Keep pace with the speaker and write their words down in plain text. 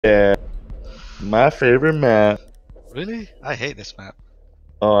Yeah, my favorite map. Really? I hate this map.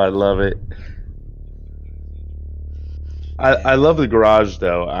 Oh, I love it. I Yeah. love the garage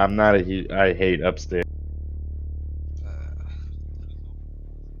though. I'm not a huge. I hate upstairs.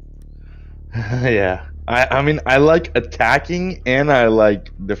 Yeah. I mean I like attacking and I like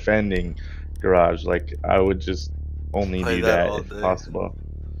defending garage. Like I would just only Play do that that all if day. possible.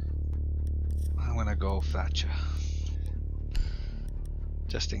 I'm gonna go Thatcher.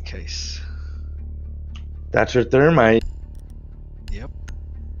 Just in case. That's your thermite. Yep.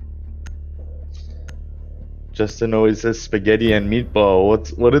 Justin always says spaghetti and meatball.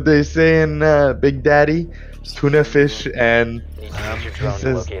 What did they say in Big Daddy? Tuna fish and Need to use your drone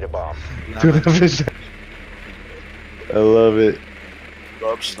to locate a bomb. tuna fish. I love it.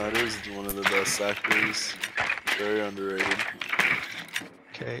 Rob Schneider is one of the best actors. Very underrated.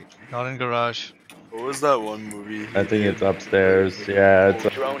 Okay, not in garage. What was that one movie? I think it's upstairs. Yeah, it's.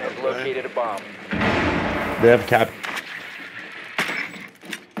 Your drone has located a bomb. They have cap.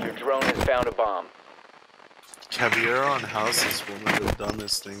 Your drone has found a bomb. Caviar on house is one of the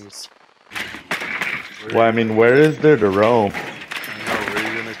dumbest things. Well, I mean, where is there to roam? I know, where are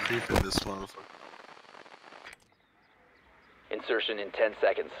you gonna creep in this motherfucker? Insertion in 10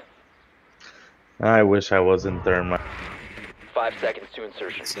 seconds. I wish I was in thermite. 5 seconds to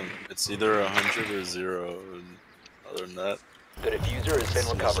insertion. It's either 100 or 0. And other than that, The diffuser has been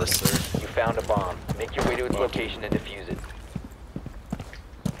recovered. You found a bomb. Make your way to its location and defuse it.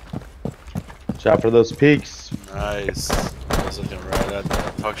 Shot for those peaks. nice. I was looking right at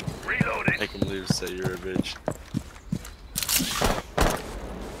that. Talk. Reloading. Make him leave. Say you're a bitch.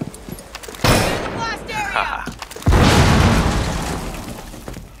 Haha.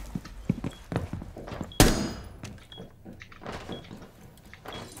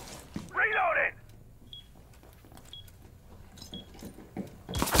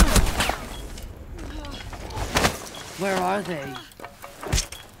 Where are they?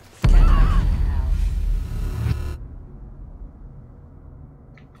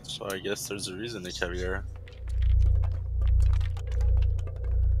 So I guess there's a reason they caviar.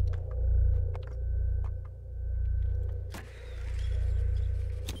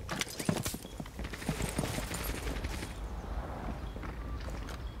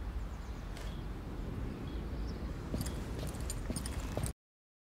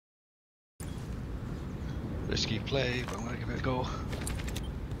 Risky play, but I'm gonna give it a go.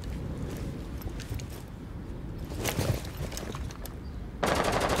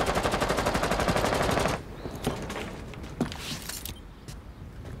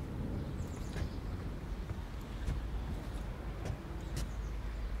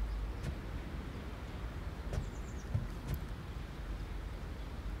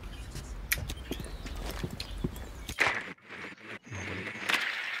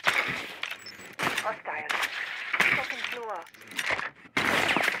 Hostile. Second floor.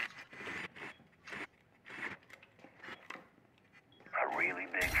 A really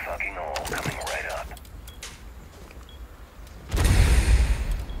big fucking hole coming right up.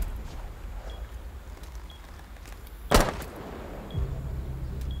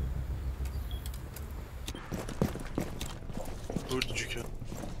 Who did you kill?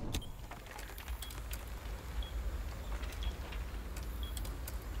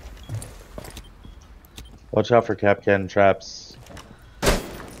 Watch out for Capcan traps.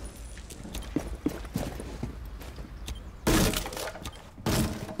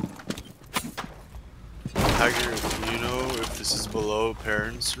 Tiger, do you know if this is below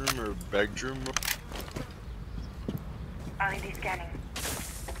parents' room or bedroom? LED scanning.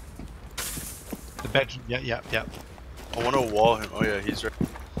 The bedroom. Yeah. I want to wall him. Oh yeah, he's right.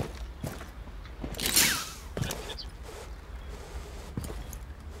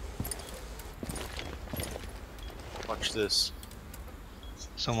 Watch this.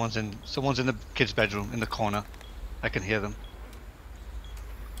 Someone's in the kid's bedroom in the corner. I can hear them.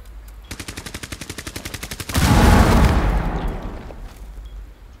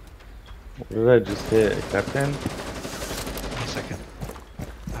 What did I just hit? Capcan? 1 second.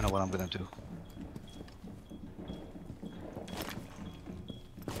 I know what I'm gonna do.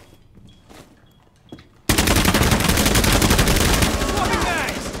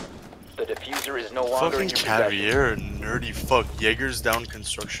 The diffuser is no longer Fucking in your possession. Caviar, nerdy fuck. Jaeger's down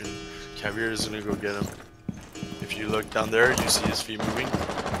construction. Caviar is gonna go get him. If you look down there, you see his feet moving.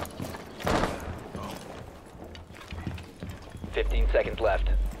 15 seconds left.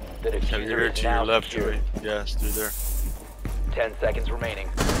 The diffuser Caviar is to now your left, secured. Joey. Yes, through there. 10 seconds remaining.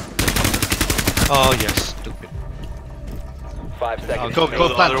 Oh yes, stupid. 5 seconds. Go the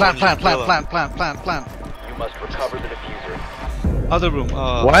other one, plant. you kill him. You must recover the diffuser. Other room.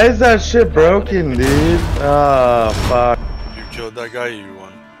 Why is that shit broken, dude? Oh, fuck. You killed that guy, you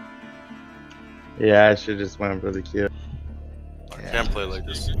won. Yeah, I should just went for the kill. Yeah. Can't play like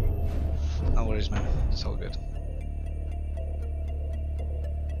this. No worries, man. It's all good.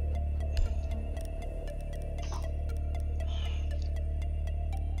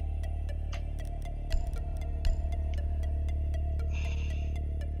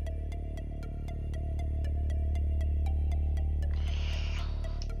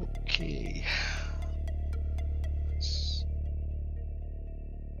 Okay.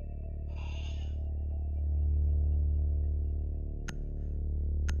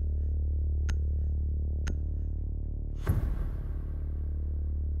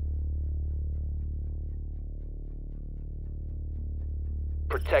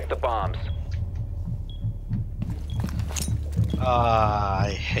 Protect the bombs.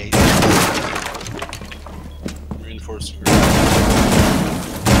 I hate Reinforcing.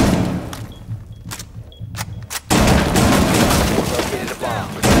 Located a bomb.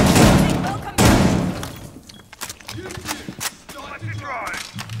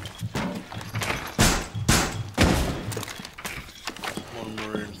 One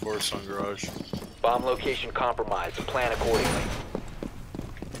more reinforce on garage. Bomb location compromised. Plan accordingly.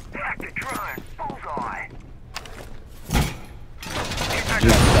 Tactic drone, bullseye.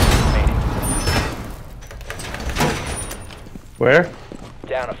 Where?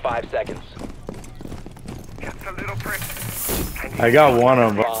 Down to 5 seconds. Just a little prick. I got one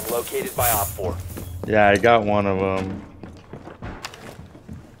of them. Bomb located by Op 4. Yeah, I got one of them.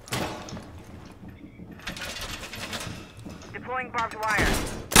 Deploying barbed wire.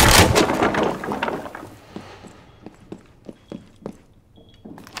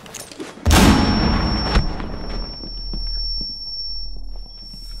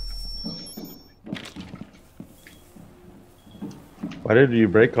 Why did you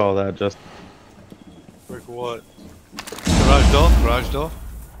break all that, just? Like what? garage door. Garage door.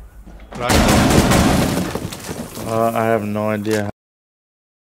 Garage door. I have no idea.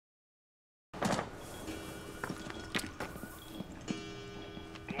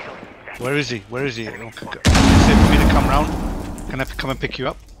 Where is he? Where is he? Is it for me to come round? Can I come and pick you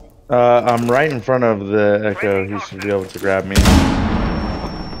up? I'm right in front of the Echo. He should be able to grab me.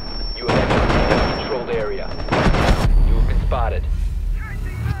 You have entered a controlled area. You have been spotted.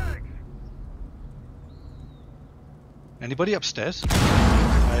 Anybody upstairs?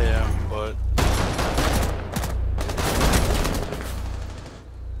 I am, but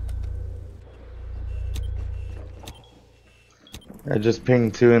I just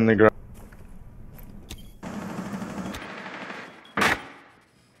pinged 2 in the garage.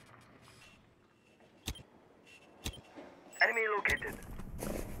 Enemy located.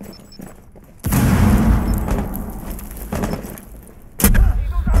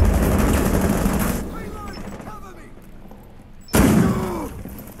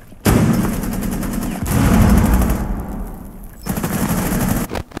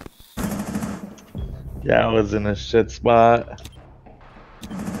 Yeah, I was in a shit spot.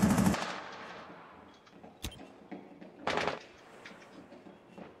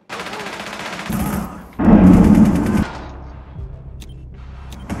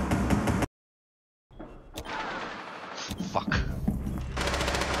 Fuck.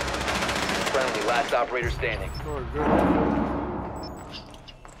 Friendly, last operator standing.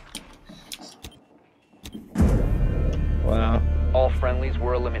 Wow. All friendlies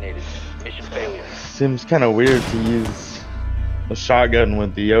were eliminated. Mission failure. Seems kind of weird to use a shotgun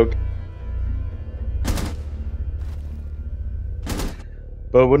with the yoke.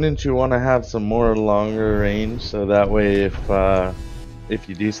 But wouldn't you want to have some more longer range so that way if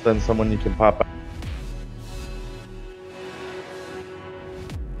you do stun someone you can pop out?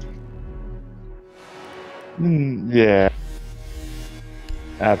 Yeah.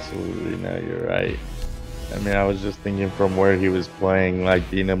 Absolutely, no, you're right. I mean, I was just thinking from where he was playing, like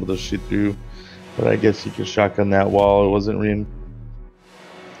being able to shoot through. But I guess you could shotgun that wall. It wasn't I'm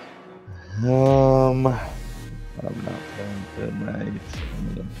not playing Thermite.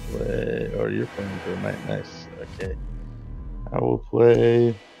 I'm gonna play. Or you're playing Thermite. Nice. Okay. I will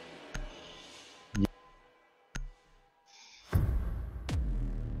play.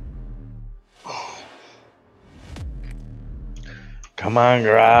 Come on,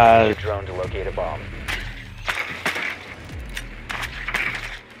 garage. Drone to locate a bomb.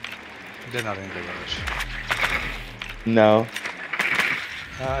 They're not in the garage. No.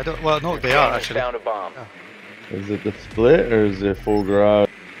 I don't. Well, no, they are actually. Found a bomb. Is it the split or is it full garage?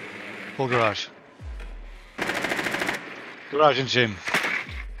 Full garage. Garage and gym.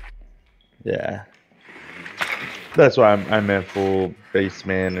 Yeah. That's why I meant full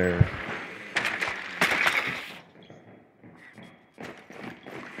baseman or.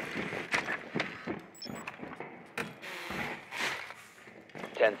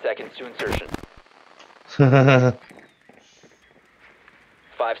 10 seconds to insertion.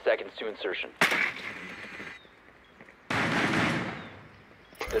 5 seconds to insertion.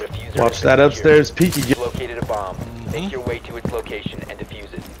 The diffuser Watch has that been upstairs secured. peeky. You've located a bomb. Make your way to its location and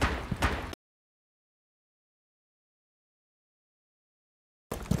defuse it.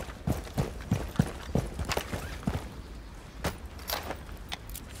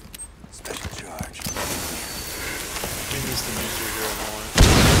 Special charge. He needs the music here more.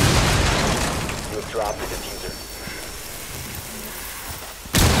 You have dropped the diffuser.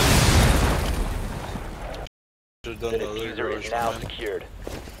 Should've The done the other diffuser garage is now man. secured.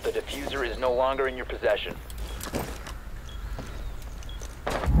 The diffuser is no longer in your possession.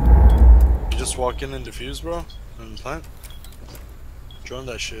 You just walk in and defuse, bro? And plant? Join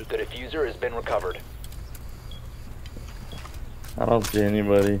that shit. The diffuser has been recovered. I don't see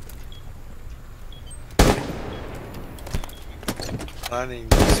anybody. Planning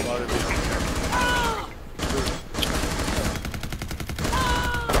spotted me.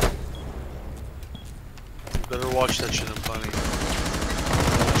 You better watch that shit in planning.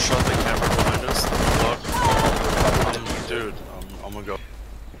 Shot the camera behind us. Dude, I'm gonna go.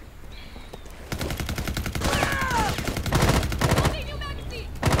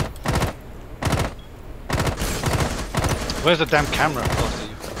 Where's the damn camera? Close to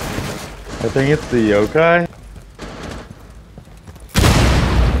you. I think it's the yokai.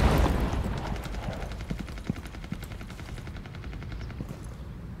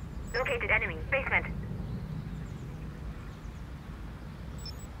 Located enemy. Basement.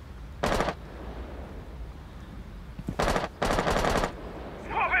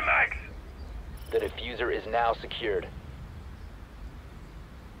 Swapping mags! The diffuser is now secured.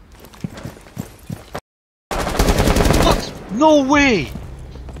 What? No way!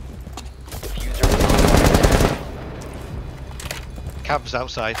 Diffuser is online. Cav's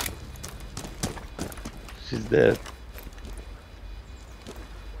outside. She's dead.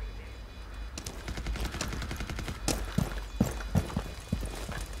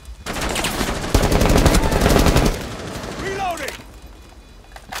 Reloading!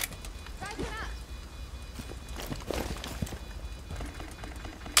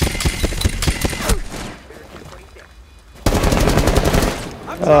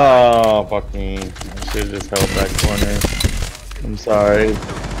 Oh, fuck me. I should have just held that corner. I'm sorry.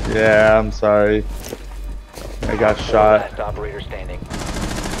 Yeah, I'm sorry. I got shot. Last operator standing.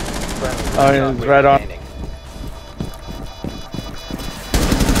 Oh, yeah, it's right on.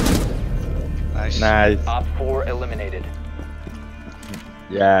 Nice. Nice. Op 4 eliminated.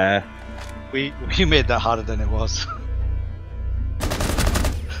 Yeah. We made that harder than it was.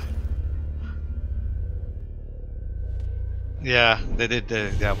 Yeah, they did.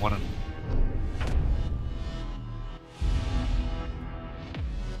 Yeah, one.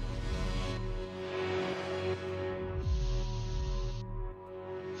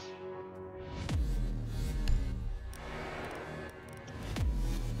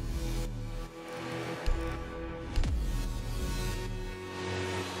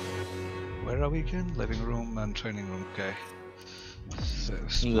 Where are we again? Living room and training room. Okay. So,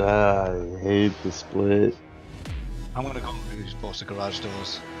 I hate the split. I'm gonna go to both the garage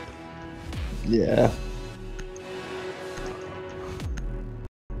doors. Yeah.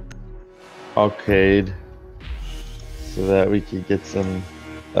 Arcade. So that we could get some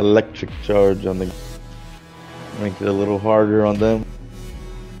electric charge on the. Make it a little harder on them.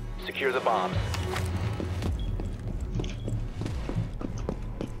 Secure the bombs.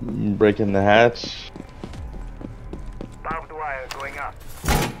 Breaking the hatch. Barbed wire going up.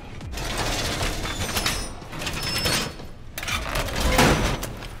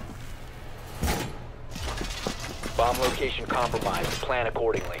 Bomb location compromised. Plan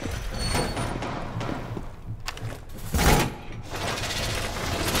accordingly.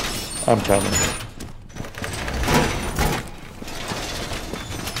 I'm coming.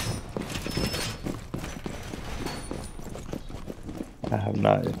 I have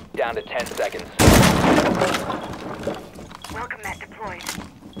not. Down to 10 seconds. Welcome mat deployed.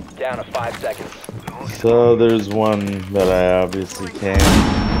 Down to 5 seconds. So there's one that I obviously can.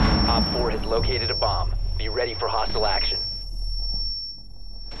 Op 4 has located a bomb. Be ready for hostile action.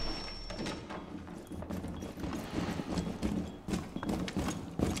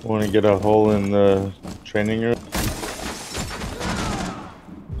 Want to get a hole in the training room?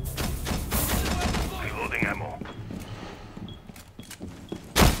 Reloading ammo.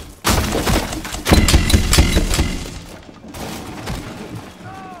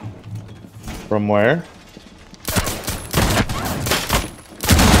 From where?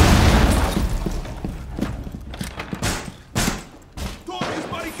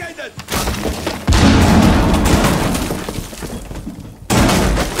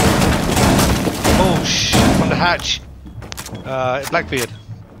 Oh shit! From the hatch. Blackbeard.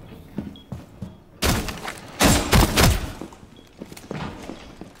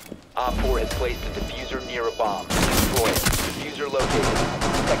 Op 4 has placed a diffuser near a bomb. Destroy it. Diffuser located.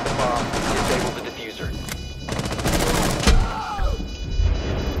 Protect the bomb. Disable the diffuser.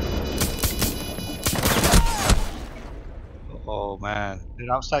 Oh man,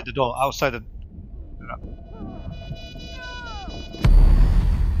 they're outside the door. Outside the.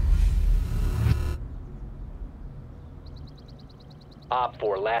 Op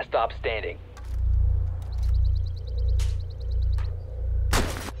 4, last stop standing.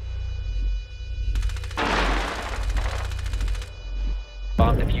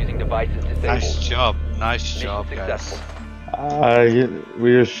 Bomb defusing device is disabled. Nice job. Nice Mission job, guys. successful.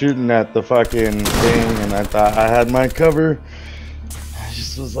 We were shooting at the fucking thing, and I thought I had my cover. I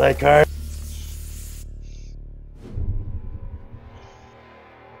just was like, alright.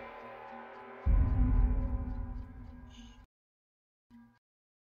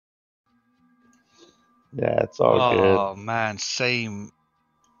 Yeah, it's all good. Oh man, same.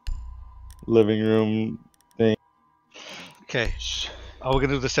 Living room thing. Okay. Are we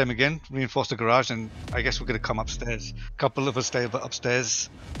gonna do the same again? Reinforce the garage, and I guess we're gonna come upstairs. A couple of us stay upstairs.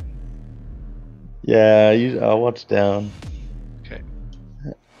 Yeah, I'll watch down. Okay.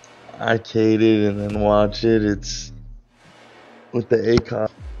 Arcade it and then watch it. It's with the ACOS.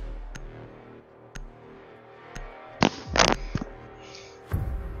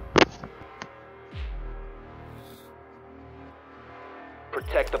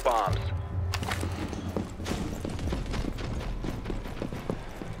 Protect the bombs.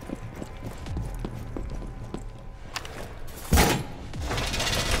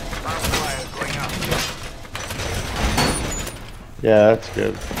 Yeah, that's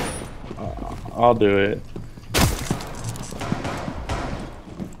good. I'll do it.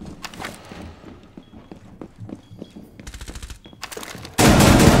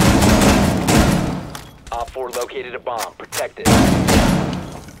 Op 4 located a bomb. Protect it.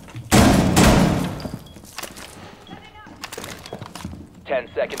 Ten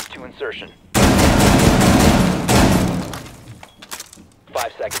seconds to insertion.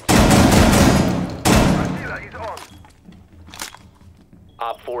 5 seconds.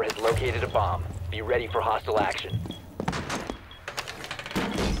 Op 4 has located a bomb. Be ready for hostile action.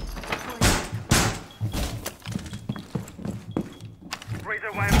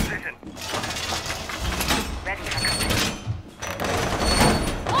 Razor wire position. Ready for coverage.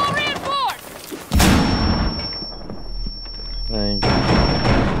 All reinforced! Thank you.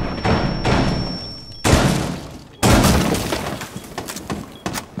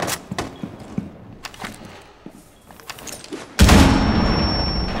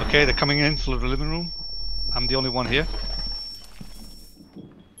 Okay, they're coming in through the living room. I'm the only one here.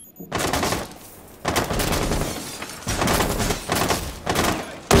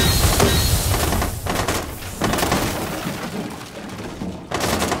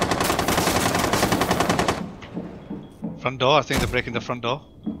 Front door, I think they're breaking the front door.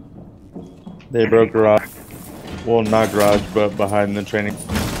 They broke garage. Well, not garage, but behind the training.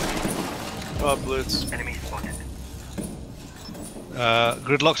 Blitz. Enemy spotted.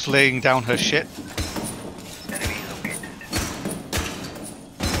 Gridlock's laying down her shit. Enemy located.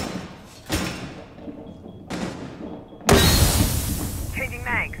 Changing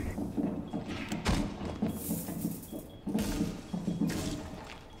mags.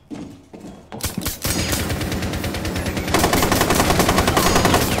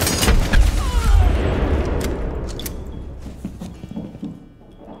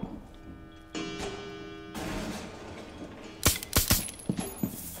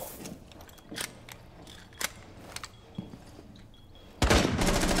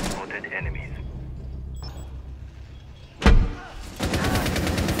 Spotted enemies.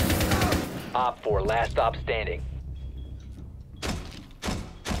 Op 4, last stop standing.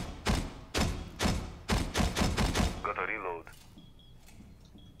 Got a reload.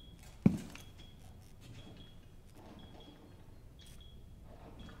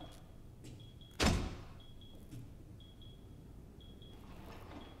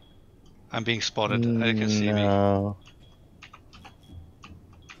 I'm being spotted. They can see me. No.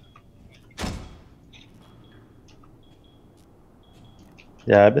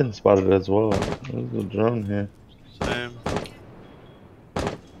 Yeah, I've been spotted as well. There's a drone here. Same.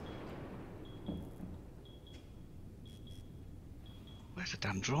 Where's the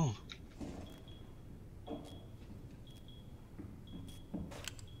damn drone?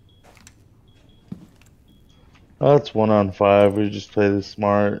 Oh, it's 1-on-5. We just play this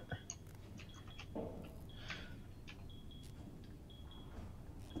smart.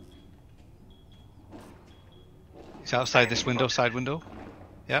 He's outside this window, side window.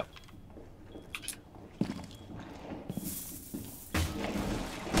 Yep.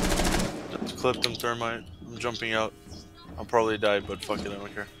 Just clipped him, thermite. I'm jumping out. I'll probably die, but fuck it, I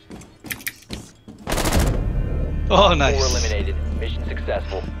don't care. Oh, 4 nice. eliminated. Mission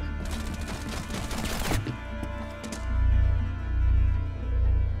successful.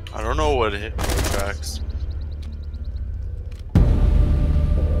 I don't know what hit what tracks.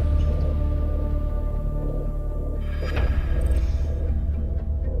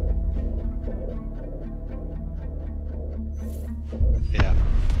 Yeah.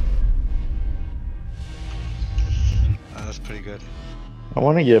 That's pretty good. I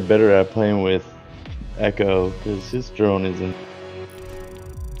want to get better at playing with Echo because his drone isn't.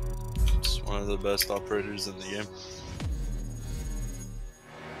 It's one of the best operators in the game.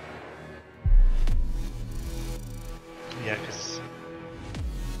 Yeah, because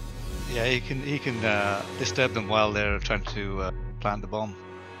he can disturb them while they're trying to plant the bomb.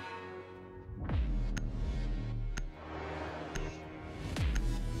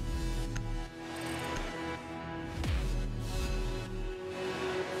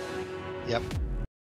 Yep.